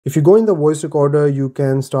If you go in the voice recorder, you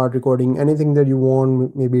can start recording anything that you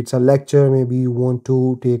want. Maybe it's a lecture, maybe you want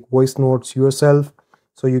to take voice notes yourself.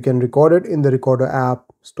 So you can record it in the recorder app,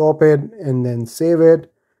 stop it, and then save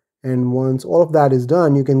it. And once all of that is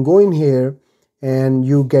done, you can go in here and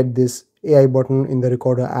you get this AI button in the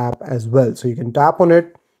recorder app as well. So you can tap on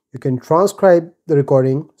it, you can transcribe the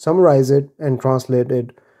recording, summarize it, and translate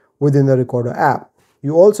it within the recorder app.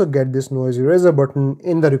 You also get this noise eraser button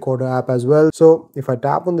in the recorder app as well. So if I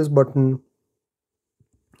tap on this button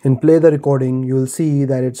and play the recording, you'll see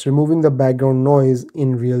that it's removing the background noise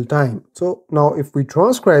in real time. So now if we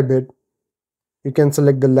transcribe it, you can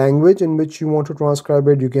select the language in which you want to transcribe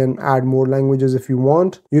it. You can add more languages if you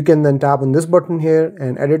want. You can then tap on this button here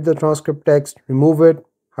and edit the transcript text, remove it,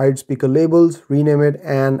 hide speaker labels, rename it,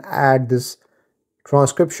 and add this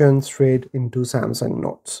transcription straight into Samsung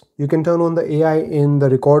Notes. You can turn on the AI in the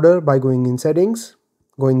recorder by going in settings,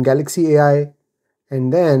 go in Galaxy AI,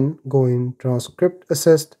 and then go in transcript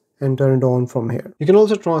assist and turn it on from here. You can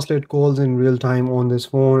also translate calls in real time on this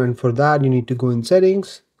phone, and for that you need to go in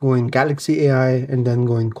settings, go in Galaxy AI, and then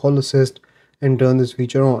go in call assist and turn this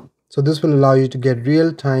feature on. So this will allow you to get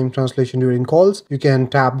real-time translation during calls. You can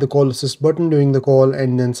tap the call assist button during the call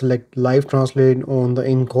and then select live translate on the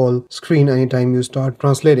in-call screen anytime you start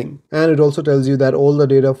translating. And it also tells you that all the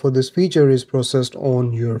data for this feature is processed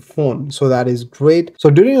on your phone. So that is great. So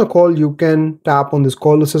during a call, you can tap on this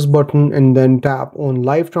call assist button and then tap on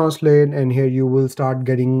live translate, and here you will start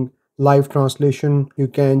getting live translation. You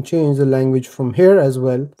can change the language from here as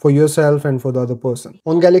well for yourself and for the other person.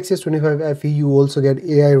 On Galaxy S25 FE, you also get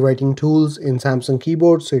AI writing tools in Samsung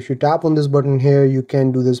keyboard. So if you tap on this button here, you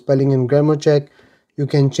can do the spelling and grammar check. You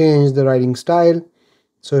can change the writing style.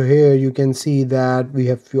 So here you can see that we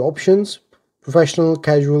have few options: professional,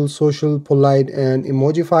 casual, social, polite, and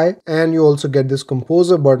emojify. And you also get this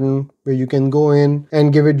composer button where you can go in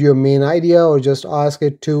and give it your main idea or just ask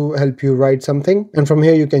it to help you write something. And from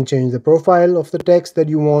here you can change the profile of the text that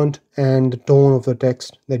you want and the tone of the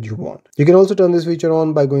text that you want. You can also turn this feature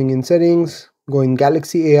on by going in settings, go in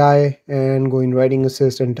Galaxy AI, and go in writing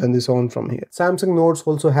assist and turn this on from here. Samsung Notes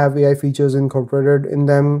also have AI features incorporated in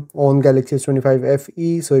them on Galaxy S25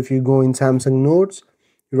 FE. So if you go in Samsung Notes,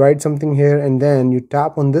 you write something here and then you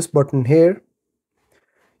tap on this button here,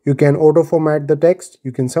 you can auto format the text,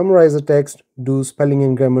 you can summarize the text, do spelling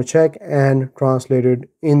and grammar check, and translate it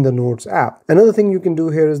in the Notes app. Another thing you can do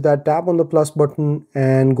here is that tap on the plus button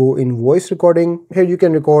and go in voice recording. Here you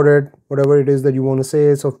can record it, whatever it is that you want to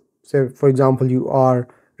say. So say for example you are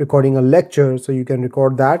recording a lecture, so you can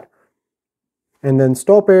record that and then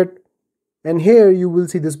stop it, and here you will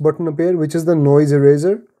see this button appear, which is the noise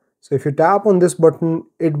eraser. So if you tap on this button,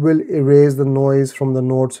 it will erase the noise from the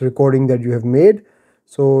notes recording that you have made.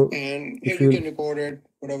 So and if you can record it,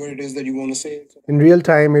 whatever it is that you want to say. In real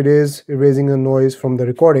time, it is erasing the noise from the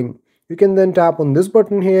recording. You can then tap on this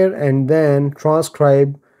button here and then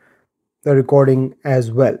transcribe the recording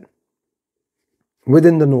as well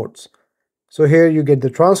within the notes. So here you get the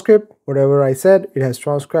transcript, whatever I said, it has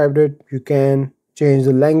transcribed it. You can change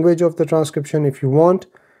the language of the transcription if you want,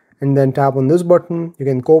 and then tap on this button. You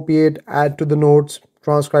can copy it, add to the notes,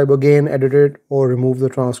 transcribe again, edit it, or remove the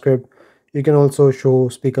transcript. You can also show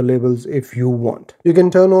speaker labels if you want. You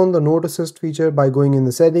can turn on the Note Assist feature by going in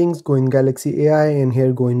the settings, go in Galaxy AI, and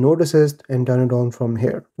here go in Note Assist and turn it on from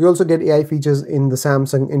here. We also get AI features in the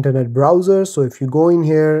Samsung Internet browser. So if you go in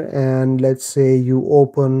here and let's say you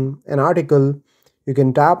open an article, you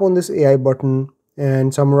can tap on this AI button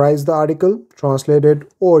and summarize the article, translate it,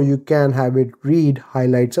 or you can have it read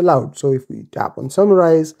highlights aloud. So if we tap on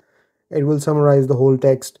summarize, it will summarize the whole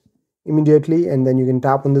text immediately, and then you can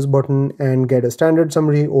tap on this button and get a standard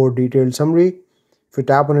summary or detailed summary. If you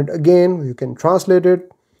tap on it again, you can translate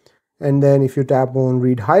it, and then if you tap on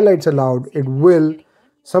read highlights aloud, it will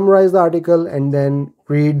summarize the article and then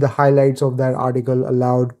read the highlights of that article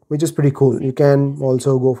aloud, which is pretty cool. You can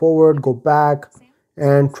also go forward, go back,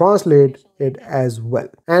 and translate it as well.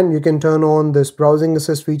 And you can turn on this browsing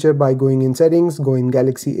assist feature by going in settings, go in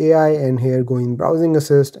Galaxy AI, and here go in browsing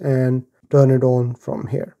assist and turn it on from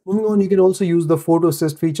here. Moving on, you can also use the photo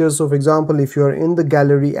assist feature. So for example, if you're in the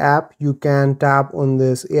gallery app, you can tap on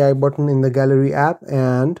this AI button in the gallery app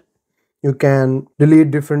and you can delete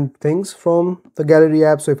different things from the gallery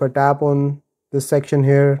app. So if I tap on this section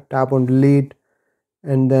here, tap on delete,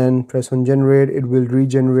 and then press on generate, it will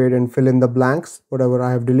regenerate and fill in the blanks, whatever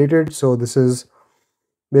I have deleted. So this is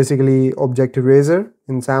basically object eraser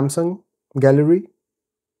in Samsung Gallery.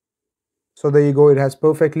 So there you go, it has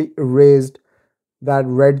perfectly erased that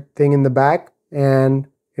red thing in the back, and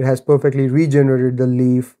it has perfectly regenerated the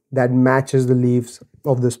leaf that matches the leaves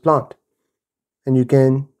of this plant. And you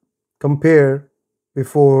can compare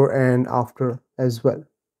before and after as well.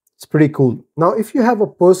 It's pretty cool. Now, if you have a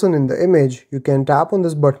person in the image, you can tap on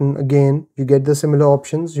this button. Again, you get the similar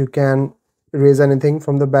options. You can erase anything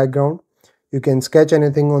from the background. You can sketch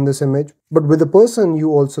anything on this image. But with a person,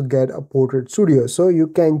 you also get a portrait studio. So you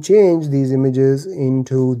can change these images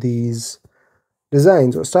into these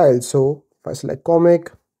designs or styles. So if I select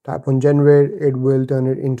comic, tap on generate, it will turn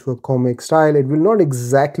it into a comic style. It will not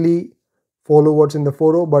exactly follow what's in the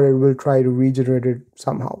photo, but it will try to regenerate it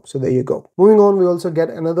somehow. So there you go. Moving on, we also get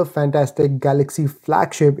another fantastic Galaxy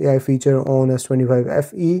flagship AI feature on S25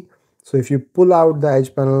 FE. So if you pull out the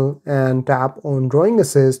edge panel and tap on drawing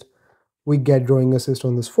assist, we get drawing assist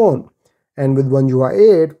on this phone. And with One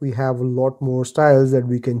UI 8, we have a lot more styles that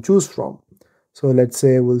we can choose from. So let's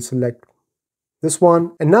say we'll select this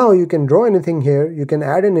one, and now you can draw anything here. You can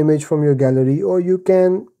add an image from your gallery, or you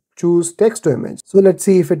can choose text to image. So let's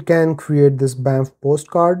see if it can create this Banff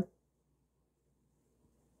postcard.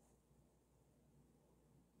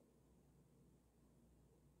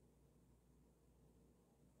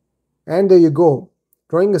 And there you go.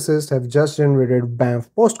 Drawing Assist have just generated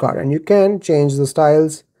Banff postcard, and you can change the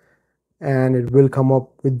styles and it will come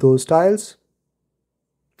up with those styles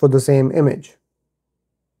for the same image.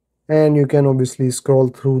 And you can obviously scroll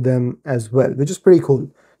through them as well, which is pretty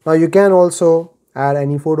cool. Now you can also add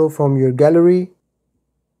any photo from your gallery.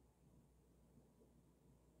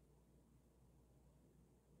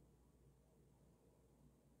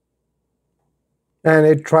 And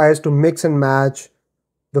it tries to mix and match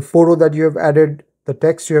the photo that you have added, the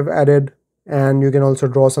text you have added, and you can also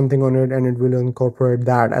draw something on it and it will incorporate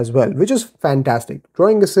that as well, which is fantastic.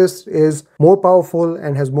 Drawing Assist is more powerful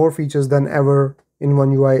and has more features than ever in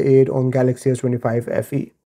One UI 8 on Galaxy S25 FE.